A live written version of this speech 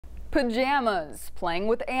Pajamas, playing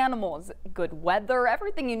with animals, good weather,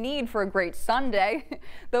 everything you need for a great Sunday.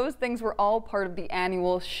 Those things were all part of the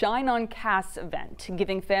annual Shine on Cass event,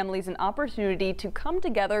 giving families an opportunity to come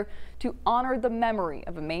together to honor the memory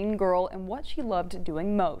of a Maine girl and what she loved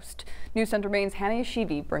doing most. News Center Maine's Hannah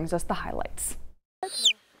Yeshivi brings us the highlights.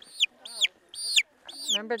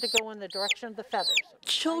 Remember to go in the direction of the feathers.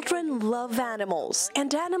 Children love animals,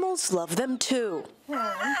 and animals love them too.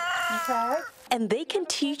 Okay. And they can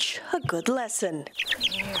teach a good lesson.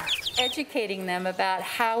 Educating them about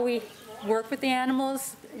how we work with the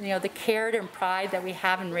animals, the care and pride that we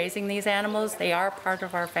have in raising these animals. They are part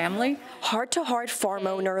of our family. Heart to Heart farm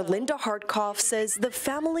owner Linda Hartkoff says the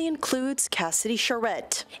family includes Cassidy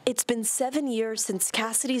Charette. It's been 7 years since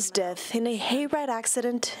Cassidy's death in a hayride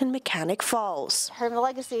accident in Mechanic Falls. Her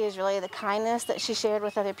legacy is really the kindness that she shared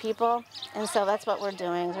with other people, and so that's what we're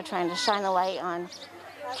doing. We're trying to shine a light on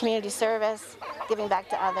community service, giving back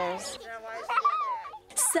to others.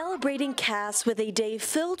 Celebrating Cass with a day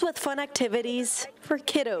filled with fun activities for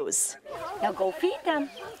kiddos. Now go feed them.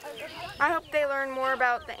 I hope they learn more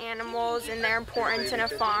about the animals and their importance in a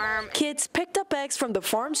farm. Kids picked up eggs from the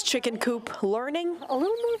farm's chicken coop, learning a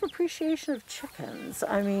little more of appreciation of chickens.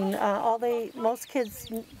 I mean, most kids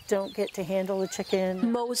don't get to handle a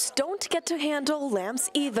chicken. Most don't get to handle lambs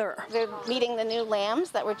either. They're meeting the new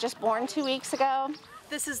lambs that were just born 2 weeks ago.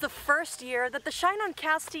 This is the first year that the Shine on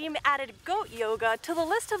Cass team added goat yoga to the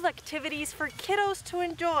list of activities for kiddos to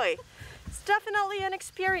enjoy. It's definitely an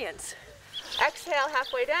experience. Exhale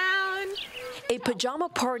halfway down. A pajama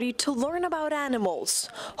party to learn about animals,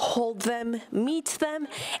 hold them, meet them,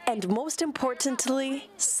 and most importantly,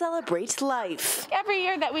 celebrate life. Every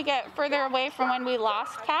year that we get further away from when we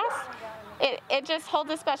lost Cass, it just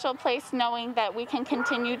holds a special place knowing that we can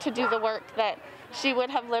continue to do the work that she would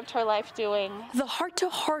have lived her life doing. The Heart to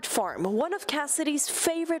Heart farm, one of Cassidy's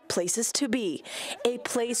favorite places to be, a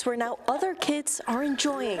place where now other kids are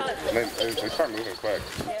enjoying they start moving quick.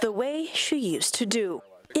 the way she used to do.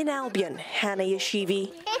 In Albion, Hannah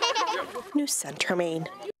Yeshivi, News Center, Maine.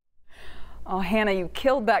 Oh, Hannah, you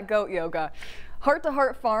killed that goat yoga. Heart to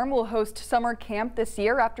Heart Farm will host summer camp this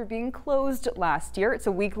year after being closed last year. It's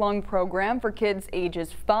a week-long program for kids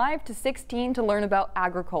ages 5 to 16 to learn about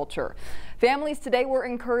agriculture. Families today were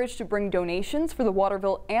encouraged to bring donations for the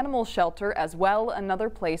Waterville Animal Shelter as well, another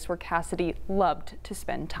place where Cassidy loved to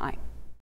spend time.